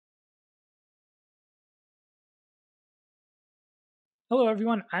Hello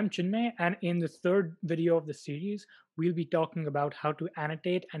everyone, I'm Chinmay, and in the third video of the series, we'll be talking about how to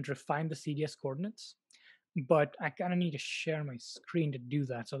annotate and refine the CDS coordinates. But I kind of need to share my screen to do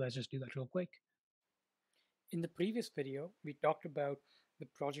that, so let's just do that real quick. In the previous video, we talked about the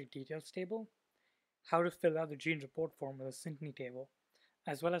project details table, how to fill out the gene report form with a synchrony table,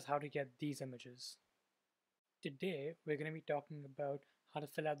 as well as how to get these images. Today, we're going to be talking about how to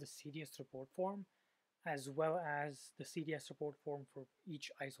fill out the CDS report form, as well as the CDS report form for each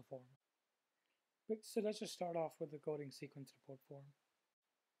isoform. So let's just start off with the coding sequence report form.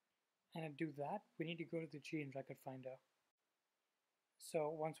 And to do that, we need to go to the gene record finder. So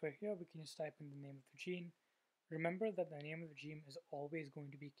once we're here, we can just type in the name of the gene. Remember that the name of the gene is always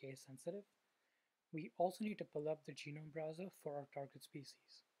going to be case sensitive. We also need to pull up the genome browser for our target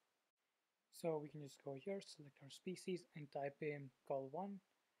species. So we can just go here, select our species, and type in col1,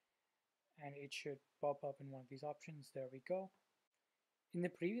 and it should pop up in one of these options. There we go. In the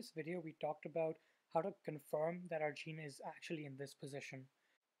previous video, we talked about how to confirm that our gene is actually in this position.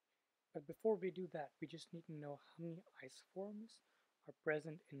 But before we do that, we just need to know how many isoforms are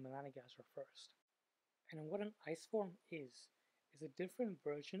present in melanogaster first. And what an isoform is a different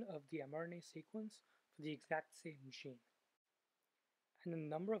version of the mRNA sequence for the exact same gene. And the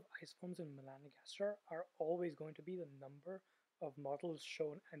number of isoforms in melanogaster are always going to be the number of models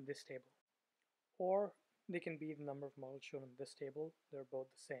shown in this table. Or they can be the number of models shown in this table, they're both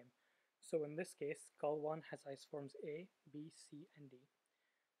the same. So in this case, col1 has isoforms A, B, C, and D.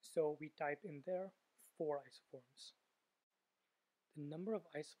 So we type in there 4 isoforms. The number of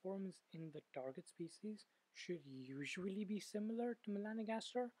isoforms in the target species should usually be similar to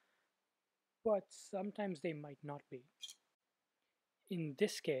melanogaster, but sometimes they might not be. In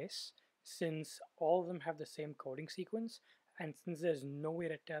this case, since all of them have the same coding sequence, and since there's no way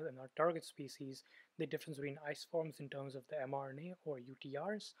to tell in our target species the difference between isoforms in terms of the mRNA or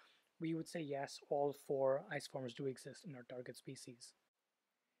UTRs, we would say yes, all 4 isoforms do exist in our target species.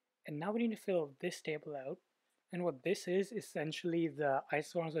 And now we need to fill this table out. And what this is essentially the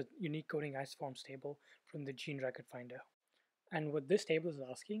isoforms with unique coding isoforms table from the gene record finder. And what this table is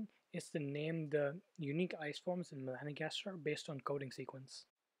asking is to name the unique isoforms in melanogaster based on coding sequence.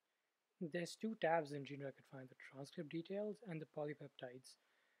 There's 2 tabs in gene record finder, the transcript details and the polypeptides.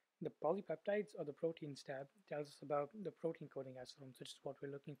 The polypeptides or the proteins tab tells us about the protein coding isoforms, which is what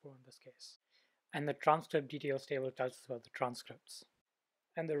we're looking for in this case. And the transcript details table tells us about the transcripts.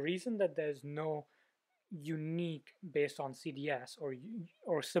 And the reason that there's no unique based on CDS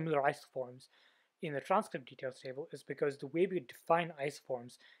or similar isoforms in the transcript details table is because the way we define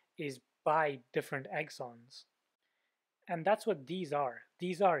isoforms is by different exons. And that's what these are.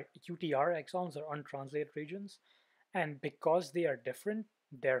 These are UTR exons or untranslated regions. And because they are different,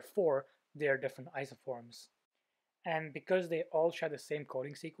 therefore they are different isoforms. And because they all share the same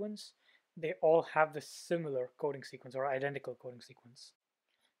coding sequence, they all have the similar coding sequence or identical coding sequence.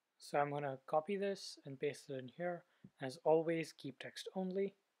 So I'm going to copy this and paste it in here. As always, keep text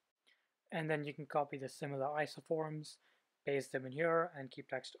only. And then you can copy the similar isoforms, paste them in here, and keep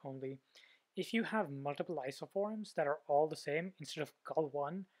text only. If you have multiple isoforms that are all the same, instead of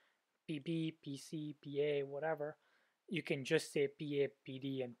col1, PB, PC, PA, whatever, you can just say PA,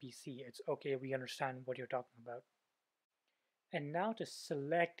 PD, and PC. It's okay, we understand what you're talking about. And now to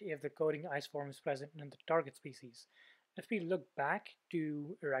select if the coding isoform is present in the target species. If we look back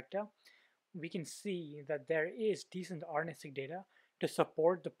to Erecta, we can see that there is decent RNA-seq data to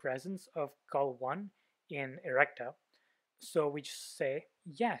support the presence of col1 in Erecta. So we just say,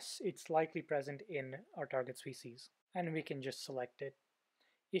 yes, it's likely present in our target species, and we can just select it.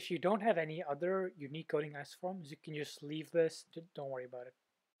 If you don't have any other unique coding isoforms, you can just leave this, don't worry about it.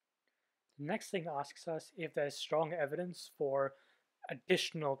 The next thing asks us if there's strong evidence for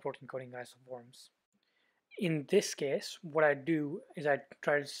additional protein coding isoforms. In this case, what I do is I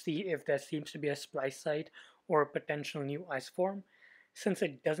try to see if there seems to be a splice site or a potential new isoform. Since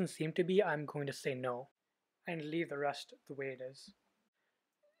it doesn't seem to be, I'm going to say no and leave the rest the way it is.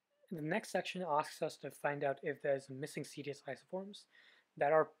 The next section asks us to find out if there's missing CDS isoforms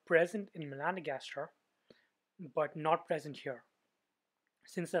that are present in melanogaster but not present here.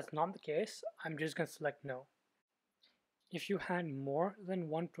 Since that's not the case, I'm just going to select no. If you had more than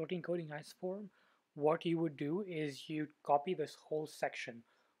one protein coding isoform, what you would do is you'd copy this whole section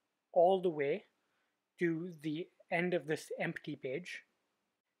all the way to the end of this empty page,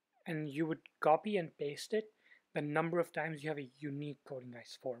 and you would copy and paste it the number of times you have a unique coding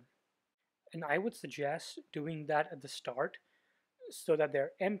isoform. And I would suggest doing that at the start so that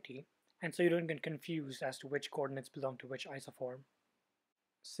they're empty and so you don't get confused as to which coordinates belong to which isoform.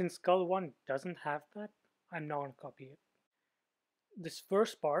 Since col1 doesn't have that, I'm not going to copy it. This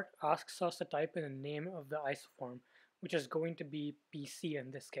first part asks us to type in the name of the isoform, which is going to be PC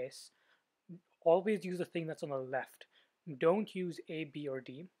in this case. Always use the thing that's on the left. Don't use A, B, or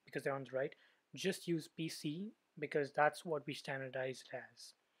D because they're on the right. Just use PC because that's what we standardize it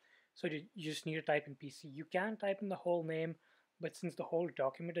as. So you just need to type in PC. You can type in the whole name, but since the whole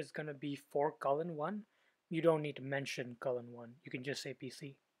document is going to be for colon 1, you don't need to mention colon 1. You can just say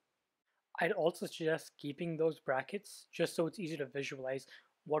PC. I'd also suggest keeping those brackets just so it's easy to visualize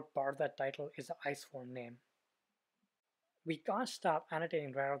what part of that title is the isoform name. We can't stop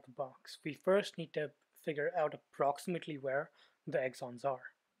annotating right out of the box. We first need to figure out approximately where the exons are.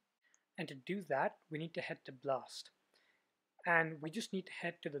 And to do that, we need to head to BLAST. And we just need to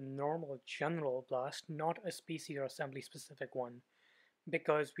head to the normal general BLAST, not a species or assembly specific one,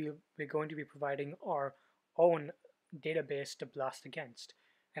 because we're going to be providing our own database to BLAST against.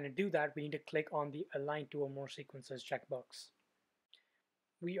 And to do that, we need to click on the Align two or more sequences checkbox.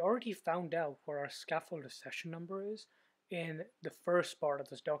 We already found out what our scaffold accession number is in the first part of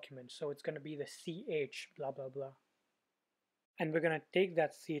this document, so it's going to be the CH blah blah blah. And we're going to take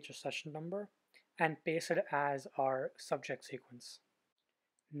that CH accession number and paste it as our subject sequence.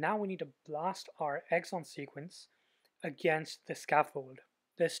 Now we need to blast our exon sequence against the scaffold.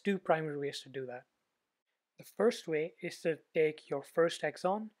 There's two primary ways to do that. The first way is to take your first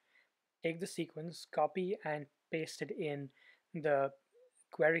exon, take the sequence, copy and paste it in the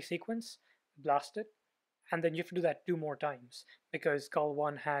query sequence, blast it, and then you have to do that 2 more times because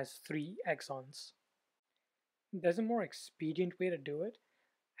col1 has 3 exons. There's a more expedient way to do it,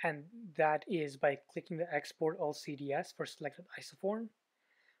 and that is by clicking the Export All CDS for selected isoform,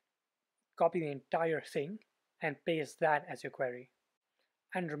 copy the entire thing, and paste that as your query.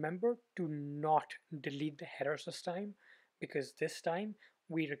 And remember to not delete the headers this time, because this time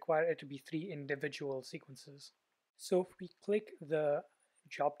we require it to be 3 individual sequences. So if we click the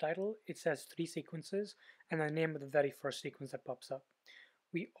job title, it says 3 sequences and the name of the very first sequence that pops up.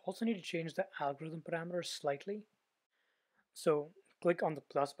 We also need to change the algorithm parameters slightly. So click on the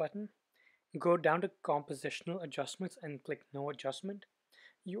plus button, go down to compositional adjustments and click no adjustment.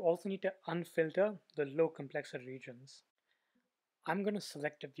 You also need to unfilter the low complexity regions. I'm going to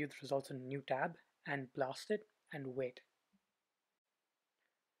select to view the results in a new tab and blast it and wait.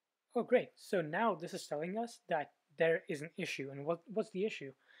 Oh great, so now this is telling us that there is an issue. And what's the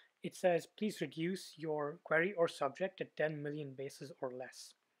issue? It says please reduce your query or subject to 10 million bases or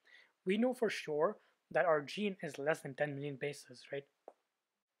less. We know for sure that our gene is less than 10 million bases, right?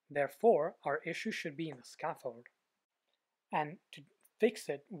 Therefore, our issue should be in the scaffold. And to fix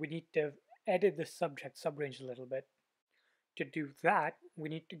it, we need to edit the subject subrange a little bit. To do that, we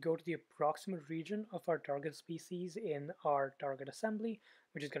need to go to the approximate region of our target species in our target assembly,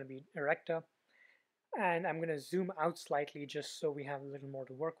 which is going to be Erecta. And I'm going to zoom out slightly just so we have a little more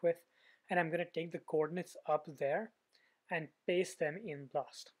to work with. And I'm going to take the coordinates up there and paste them in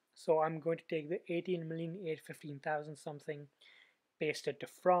BLAST. So I'm going to take the 18,815,000 something, paste it to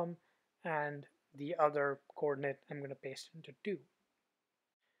from, and the other coordinate I'm going to paste into 2.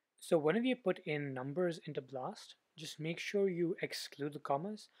 So whenever you put in numbers into BLAST, just make sure you exclude the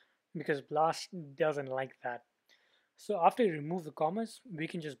commas because BLAST doesn't like that. So after you remove the commas, we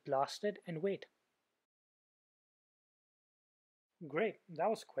can just blast it and wait. Great, that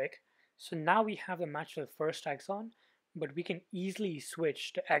was quick. So now we have the match to the first exon, but we can easily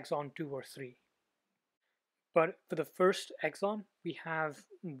switch to exon 2 or 3. But for the first exon, we have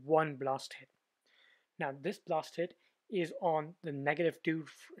 1 blast hit. Now this blast hit is on the -2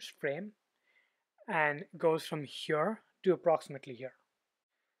 frame and goes from here to approximately here.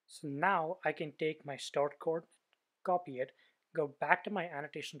 So now I can take my start coordinate, copy it, go back to my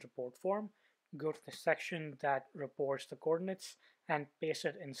annotation report form, go to the section that reports the coordinates and paste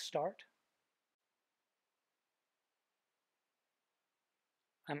it in start.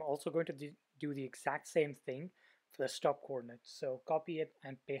 I'm also going to do the exact same thing for the stop coordinates. So copy it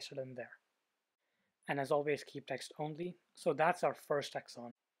and paste it in there. And as always, keep text only. So that's our first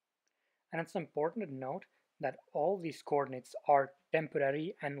exon. And it's important to note that all these coordinates are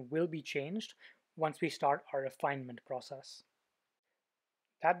temporary and will be changed once we start our refinement process.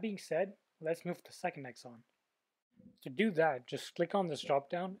 That being said, let's move to the second exon. To do that, just click on this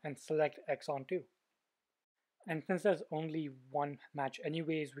dropdown and select exon 2. And since there's only one match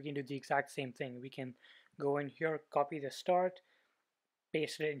anyways, we can do the exact same thing. We can go in here, copy the start,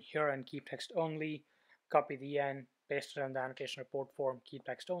 paste it in here and keep text only, copy the end, paste it in the annotation report form, keep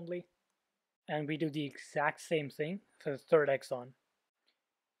text only. And we do the exact same thing for the third exon.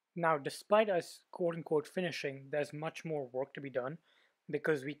 Now, despite us quote-unquote finishing, there's much more work to be done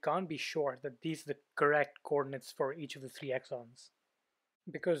because we can't be sure that these are the correct coordinates for each of the 3 exons.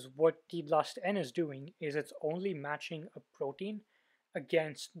 Because what tblastn is doing is it's only matching a protein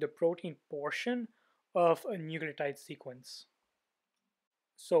against the protein portion of a nucleotide sequence.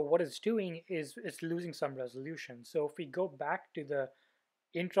 So what it's doing is it's losing some resolution. So if we go back to the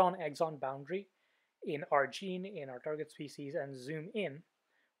intron-exon boundary in our gene, in our target species, and zoom in,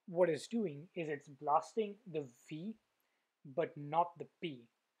 what it's doing is it's blasting the V, but not the P.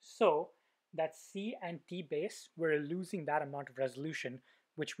 So that C and T base, we're losing that amount of resolution,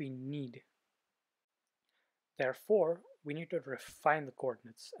 which we need. Therefore, we need to refine the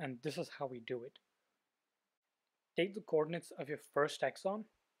coordinates, and this is how we do it. Take the coordinates of your first exon,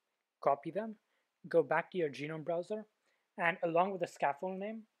 copy them, go back to your genome browser, and along with the scaffold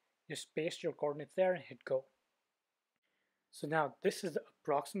name, just paste your coordinates there and hit go. So now this is the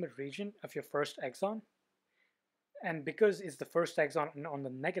approximate region of your first exon, and because it's the first exon on the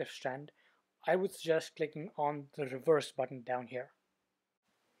negative strand, I would suggest clicking on the reverse button down here.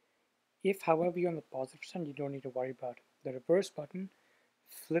 If, however, you're on the positive strand, you don't need to worry about it. The reverse button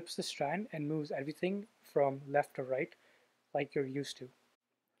flips the strand and moves everything from left to right like you're used to.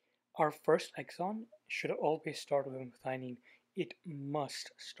 Our first exon should always start with methionine. It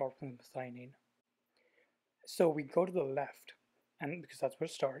must start with methionine. So we go to the left, and because that's where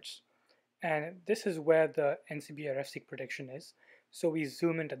it starts, and this is where the NCBRF-seq prediction is. So we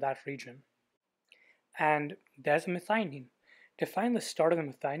zoom into that region, and there's a methionine. To find the start of the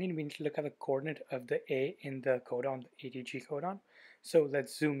methionine, we need to look at the coordinate of the A in the codon, the ATG codon. So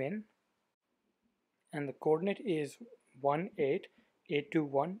let's zoom in, and the coordinate is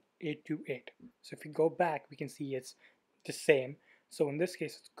 18821,828. So if we go back, we can see it's the same. So in this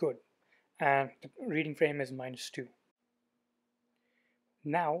case, it's good. And the reading frame is -2.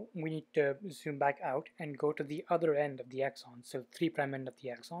 Now we need to zoom back out and go to the other end of the exon, so 3' end of the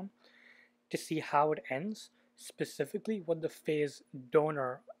exon, to see how it ends, specifically what the phase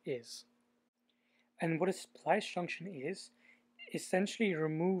donor is. And what a splice junction is, essentially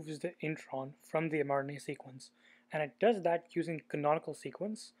removes the intron from the mRNA sequence, and it does that using canonical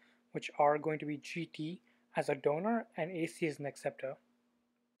sequence, which are going to be GT as a donor and AC as an acceptor.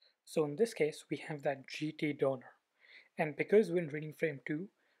 So in this case, we have that GT donor. And because we're in reading frame 2,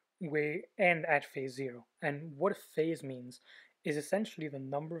 we end at phase 0. And what phase means is essentially the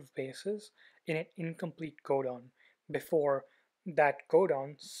number of bases in an incomplete codon before that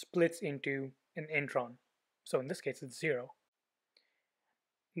codon splits into an intron. So in this case, it's 0.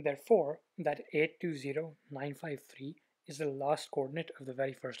 Therefore, that 820,953 is the last coordinate of the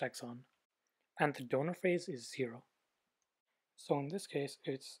very first exon, and the donor phase is 0. So in this case,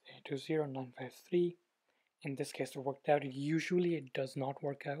 it's 820,953. In this case, it worked out. Usually it does not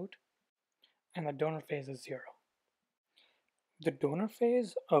work out, and the donor phase is 0. The donor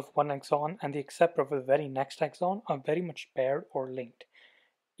phase of one exon and the acceptor of the very next exon are very much paired or linked.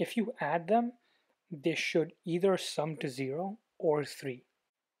 If you add them, they should either sum to 0 or 3.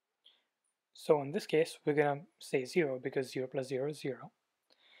 So in this case, we're going to say 0 because 0 plus 0 is 0.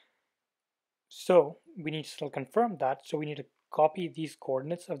 So we need to still confirm that, so we need to copy these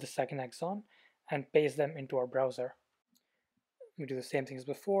coordinates of the second exon and paste them into our browser. We do the same thing as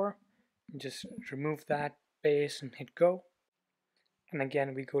before, just remove that, paste, and hit go. And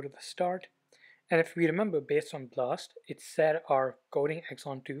again, we go to the start. And if we remember, based on BLAST, it said our coding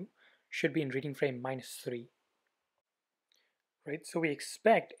exon 2 should be in reading frame -3. Right? So we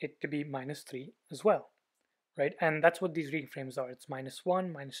expect it to be -3 as well. Right? And that's what these reading frames are. It's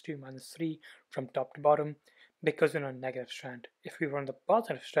 -1, -2, -3 from top to bottom because we're on a negative strand. If we were on the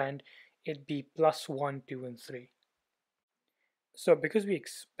positive strand, it'd be +1, 2, and 3. So because we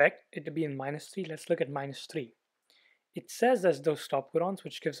expect it to be in -3, let's look at -3. It says there's those stop codons,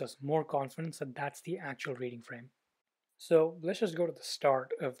 which gives us more confidence that that's the actual reading frame. So let's just go to the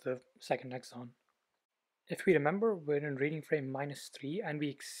start of the second exon. If we remember, we're in reading frame -3 and we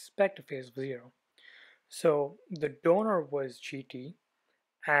expect a phase of 0. So the donor was GT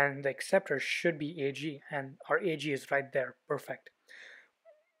and the acceptor should be AG, and our AG is right there, perfect.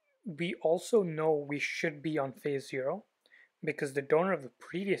 We also know we should be on phase 0 because the donor of the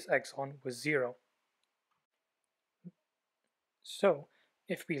previous exon was 0. So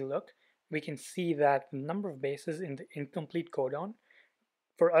if we look, we can see that the number of bases in the incomplete codon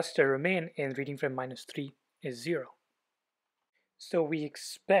for us to remain in reading frame -3 is 0. So we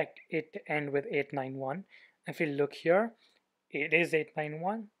expect it to end with 891. If we look here, it is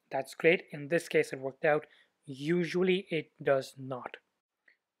 891. That's great. In this case, it worked out. Usually it does not.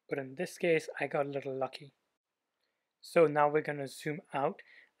 But in this case, I got a little lucky. So now we're going to zoom out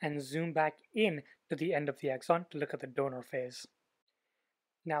and zoom back in to the end of the exon to look at the donor phase.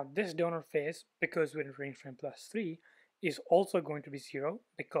 Now this donor phase, because we're in reading frame +3, is also going to be 0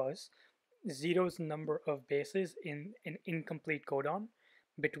 because 0 is the number of bases in an incomplete codon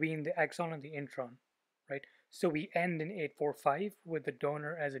between the exon and the intron, right? So we end in 845 with the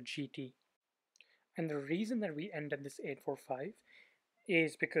donor as a GT. And the reason that we end at this 845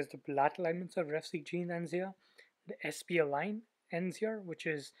 is because the BLAT alignments of RefSeq gene ends here, the SP align ends here, which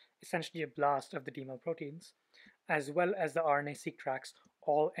is essentially a blast of the DML proteins, as well as the RNA-seq tracks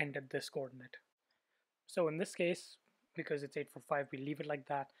all end at this coordinate. So in this case, because it's 845, we leave it like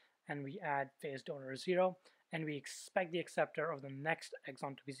that, and we add phase donor 0, and we expect the acceptor of the next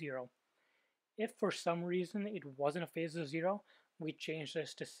exon to be 0. If for some reason it wasn't a phase of 0, we change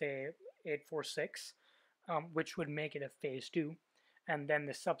this to say 846, which would make it a phase 2, and then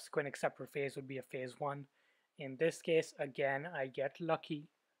the subsequent acceptor phase would be a phase 1. In this case, again, I get lucky,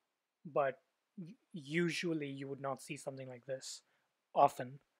 but usually you would not see something like this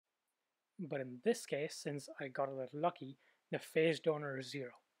often. But in this case, since I got a little lucky, the phase donor is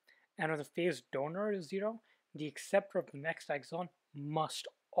 0. And if the phase donor is 0, the acceptor of the next exon must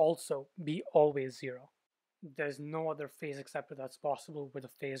also be always 0. There's no other phase acceptor that's possible with a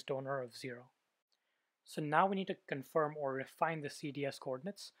phase donor of 0. So now we need to confirm or refine the CDS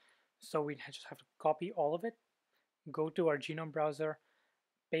coordinates. So we just have to copy all of it, go to our genome browser,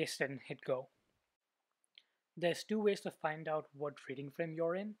 paste it, and hit go. There's two ways to find out what reading frame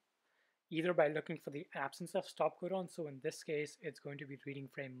you're in. Either by looking for the absence of stop codon, so in this case it's going to be reading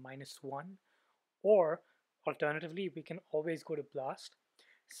frame -1, or alternatively we can always go to BLAST,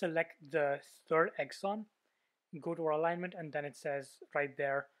 select the third exon, go to our alignment, and then it says right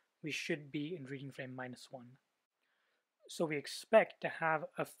there we should be in reading frame -1. So we expect to have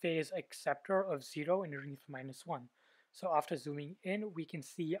a phase acceptor of 0 in reading frame -1. So after zooming in, we can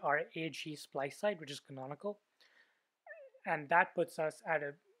see our AG splice site, which is canonical, and that puts us at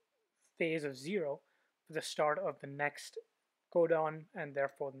a phase of 0 for the start of the next codon and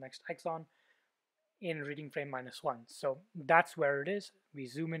therefore the next exon in reading frame -1. So that's where it is. We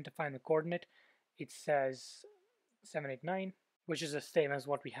zoom in to find the coordinate. It says 789, which is the same as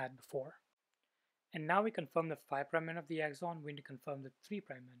what we had before. And now we confirm the 5' end of the exon. We need to confirm the 3'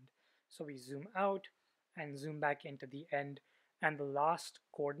 end. So we zoom out and zoom back into the end, and the last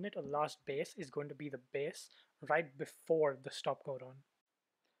coordinate or the last base is going to be the base right before the stop codon.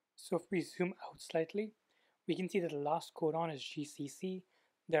 So if we zoom out slightly, we can see that the last codon is GCC,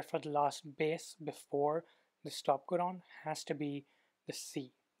 therefore the last base before the stop codon has to be the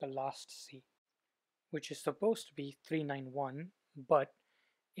C, the last C, which is supposed to be 391, but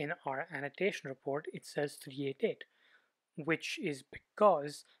in our annotation report it says 388, which is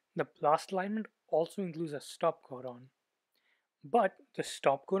because the blast alignment also includes a stop codon. But the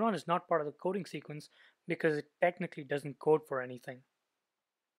stop codon is not part of the coding sequence because it technically doesn't code for anything.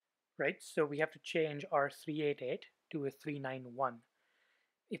 Right? So we have to change our 388 to a 391.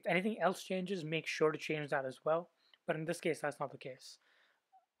 If anything else changes, make sure to change that as well. But in this case, that's not the case.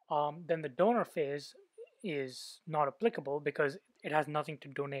 Then the donor phase is not applicable because it has nothing to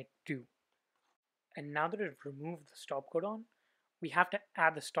donate to. And now that we've removed the stop codon, we have to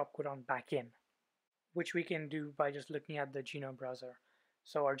add the stop codon back in, which we can do by just looking at the genome browser.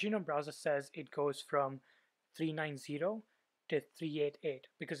 So our genome browser says it goes from 390 to 388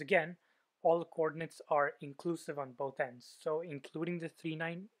 because again, all the coordinates are inclusive on both ends. So including the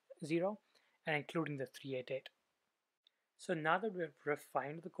 390 and including the 388. So now that we've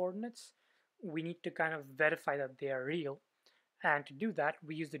refined the coordinates, we need to kind of verify that they are real. And to do that,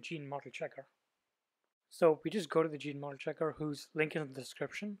 we use the gene model checker. So we just go to the gene model checker, whose link is in the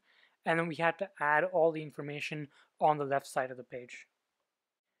description, and then we had to add all the information on the left side of the page.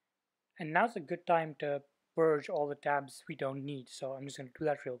 And now's a good time to purge all the tabs we don't need, so I'm just going to do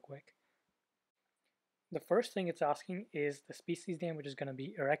that real quick. The first thing it's asking is the species name, which is going to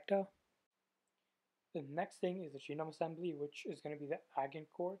be Erecta. The next thing is the genome assembly, which is going to be the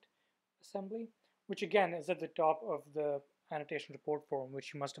Agincourt assembly, which again is at the top of the annotation report form,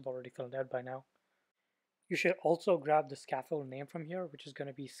 which you must have already filled out by now. You should also grab the scaffold name from here, which is going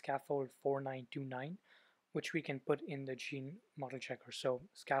to be scaffold 4929, which we can put in the gene model checker. So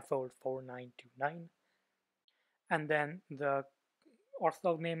scaffold 4929. And then the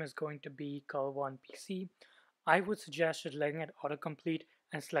ortholog name is going to be cul1pc. I would suggest just letting it autocomplete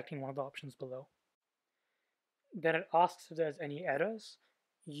and selecting one of the options below. Then it asks if there's any errors.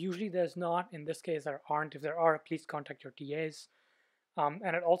 Usually there's not. In this case, there aren't. If there are, please contact your TAs. And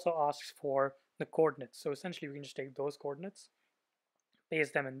it also asks for the coordinates. So essentially, we can just take those coordinates,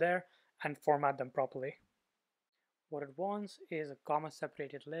 paste them in there, and format them properly. What it wants is a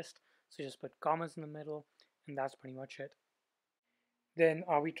comma-separated list. So just put commas in the middle, and that's pretty much it. Then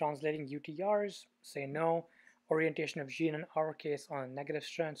are we translating UTRs? Say no. orientation of gene in our case on negative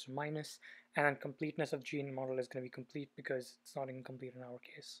strands minus, and then completeness of gene model is going to be complete because it's not incomplete in our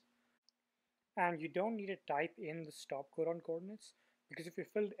case. And you don't need to type in the stop codon coordinates because if you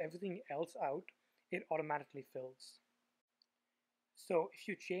filled everything else out, it automatically fills. So if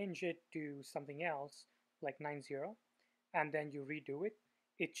you change it to something else, like 90, and then you redo it,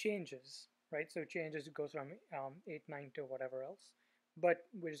 it changes, right? So it changes, it goes from 89 to whatever else. But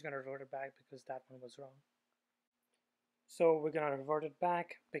we're just going to revert it back because that one was wrong. So we're going to revert it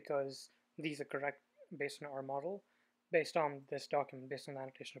back because these are correct based on our model, based on this document, based on the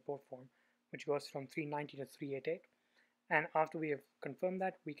annotation report form, which goes from 390 to 388. And after we have confirmed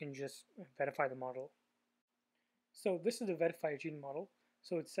that, we can just verify the model. So this is the verified gene model.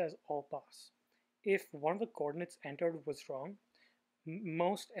 So it says all pass. If one of the coordinates entered was wrong,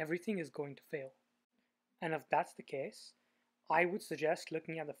 most everything is going to fail. And if that's the case, I would suggest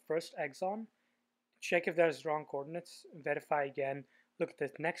looking at the first exon, check if there's wrong coordinates, verify again, look at the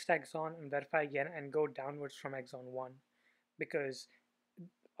next exon and verify again, and go downwards from exon 1, because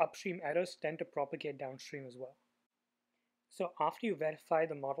upstream errors tend to propagate downstream as well. So after you verify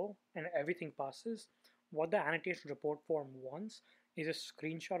the model and everything passes, what the annotation report form wants is a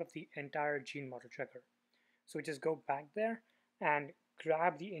screenshot of the entire gene model checker. So we just go back there and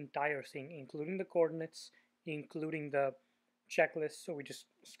grab the entire thing, including the coordinates, including the checklist. So we just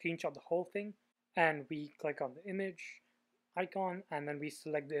screenshot the whole thing and we click on the image icon and then we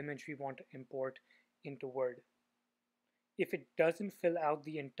select the image we want to import into Word. If it doesn't fill out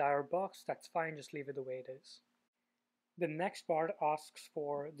the entire box, that's fine, just leave it the way it is. The next part asks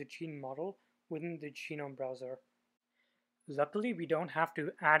for the gene model within the genome browser. Luckily, we don't have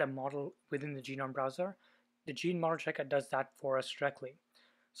to add a model within the genome browser. The gene model checker does that for us directly.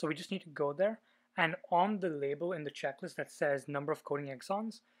 So we just need to go there, and on the label in the checklist that says number of coding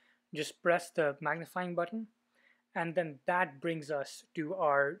exons, just press the magnifying button, and then that brings us to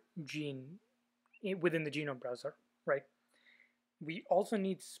our gene within the genome browser, right? We also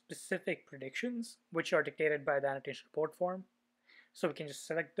need specific predictions, which are dictated by the annotation report form. So we can just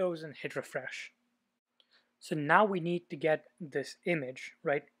select those and hit refresh. So now we need to get this image,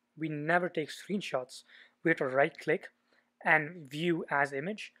 right? We never take screenshots. We have to right click and view as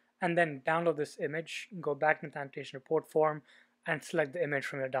image, and then download this image, go back to the annotation report form, and select the image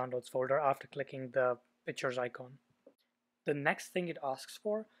from your downloads folder after clicking the pictures icon. The next thing it asks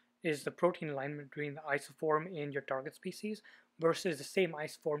for is the protein alignment between the isoform in your target species versus the same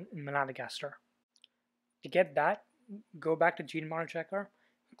isoform in Melanogaster. To get that, go back to Gene Model Checker,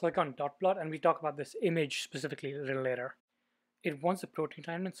 click on dot plot, and we talk about this image specifically a little later. It wants the protein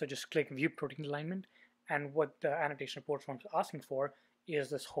alignment, so just click View Protein Alignment, and what the annotation report form is asking for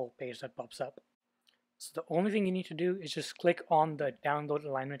is this whole page that pops up. So the only thing you need to do is just click on the download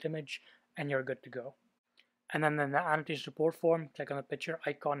alignment image, and you're good to go. And then in the annotation report form, click on the picture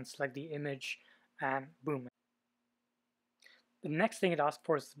icon and select the image, and boom. The next thing it asks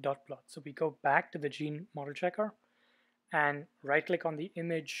for is the dot plot. So we go back to the gene model checker and right click on the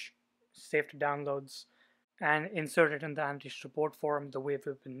image, save to downloads, and insert it in the annotation report form the way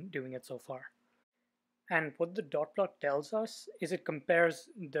we've been doing it so far. And what the dot plot tells us is it compares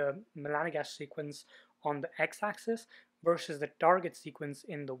the melanogaster sequence on the x-axis versus the target sequence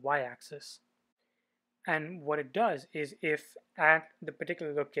in the y-axis. And what it does is if at the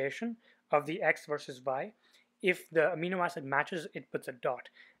particular location of the x versus y, if the amino acid matches, it puts a dot.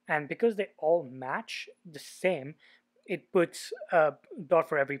 And because they all match the same, it puts a dot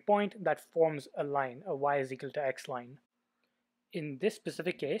for every point that forms a line, a y is equal to x line. In this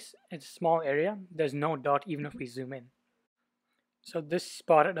specific case, it's a small area, there's no dot even if we zoom in. So this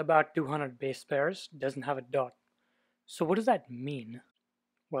spot at about 200 base pairs doesn't have a dot. So what does that mean?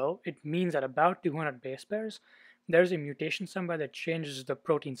 Well, it means at about 200 base pairs, there's a mutation somewhere that changes the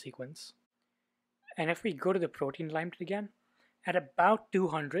protein sequence. And if we go to the protein alignment again, at about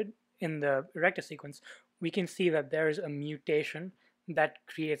 200 in the erector sequence, we can see that there is a mutation that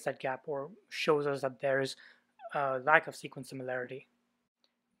creates that gap or shows us that there is a lack of sequence similarity.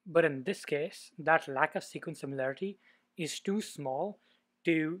 But in this case, that lack of sequence similarity is too small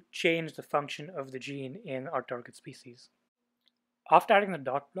to change the function of the gene in our target species. After adding the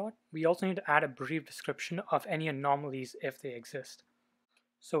dot plot, we also need to add a brief description of any anomalies if they exist.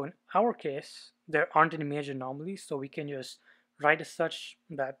 So in our case, there aren't any major anomalies, so we can just write as such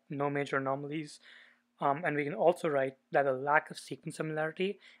that no major anomalies, and we can also write that a lack of sequence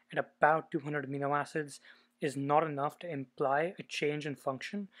similarity at about 200 amino acids is not enough to imply a change in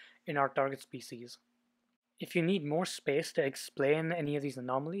function in our target species. If you need more space to explain any of these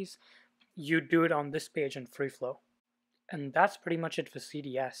anomalies, you do it on this page in FreeFlow. And that's pretty much it for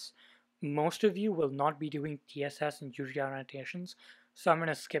CDS. Most of you will not be doing TSS and UTR annotations, so I'm going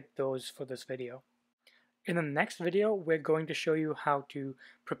to skip those for this video. In the next video, we're going to show you how to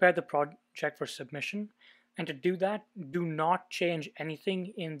prepare the project for submission. And to do that, do not change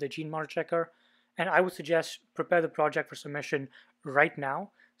anything in the gene model checker. And I would suggest prepare the project for submission right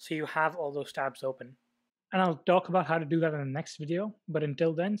now so you have all those tabs open. And I'll talk about how to do that in the next video. But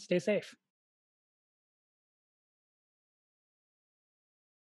until then, stay safe.